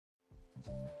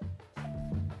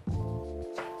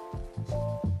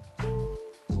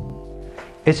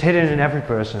It's hidden in every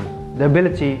person, the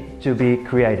ability to be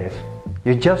creative.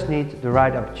 You just need the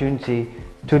right opportunity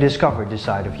to discover this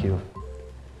side of you.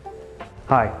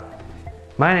 Hi,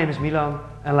 my name is Milan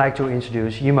and I'd like to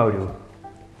introduce Umodu.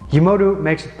 Umodu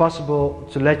makes it possible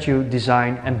to let you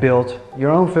design and build your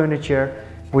own furniture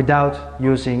without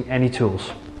using any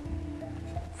tools.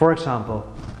 For example,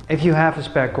 if you have a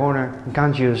spare corner and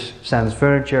can't use standard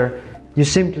furniture, you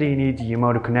simply need the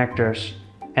Umodu connectors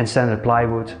and standard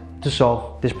plywood to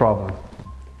solve this problem.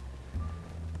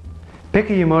 Pick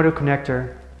a Umodu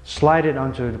connector, slide it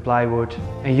onto the plywood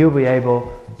and you'll be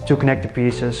able to connect the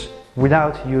pieces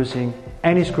without using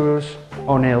any screws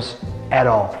or nails at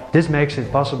all. This makes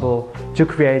it possible to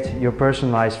create your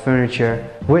personalized furniture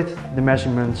with the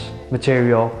measurements,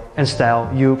 material and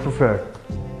style you prefer.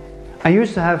 I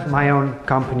used to have my own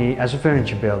company as a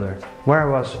furniture builder, where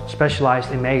I was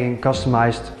specialized in making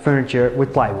customized furniture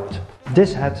with plywood.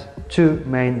 This had two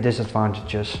main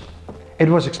disadvantages. It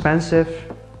was expensive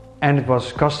and it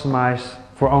was customized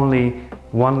for only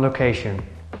one location.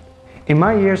 In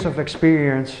my years of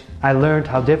experience, I learned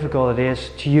how difficult it is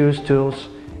to use tools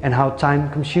and how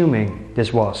time-consuming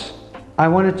this was. I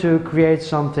wanted to create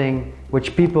something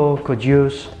which people could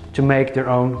use to make their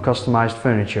own customized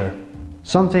furniture.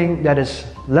 Something that is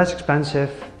less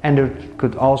expensive and it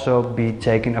could also be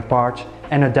taken apart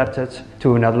and adapted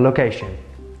to another location.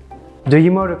 The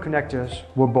Umodu connectors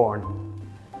were born.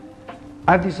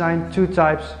 I've designed two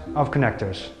types of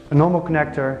connectors, a normal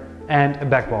connector and a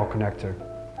backwall connector.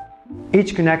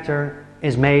 Each connector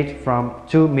is made from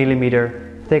 2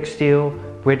 mm thick steel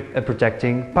with a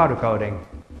protecting powder coating.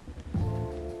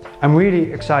 I'm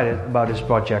really excited about this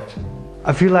project.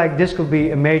 I feel like this could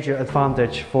be a major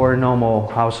advantage for a normal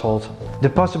household. The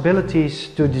possibilities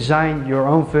to design your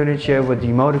own furniture with the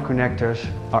Umodu connectors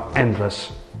are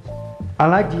endless. I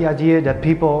like the idea that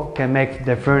people can make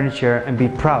their furniture and be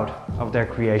proud of their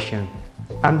creation.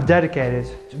 I'm dedicated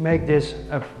to make this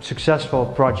a successful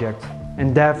project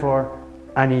and therefore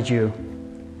I need you.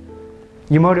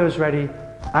 Umodu is ready,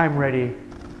 I'm ready,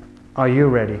 are you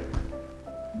ready?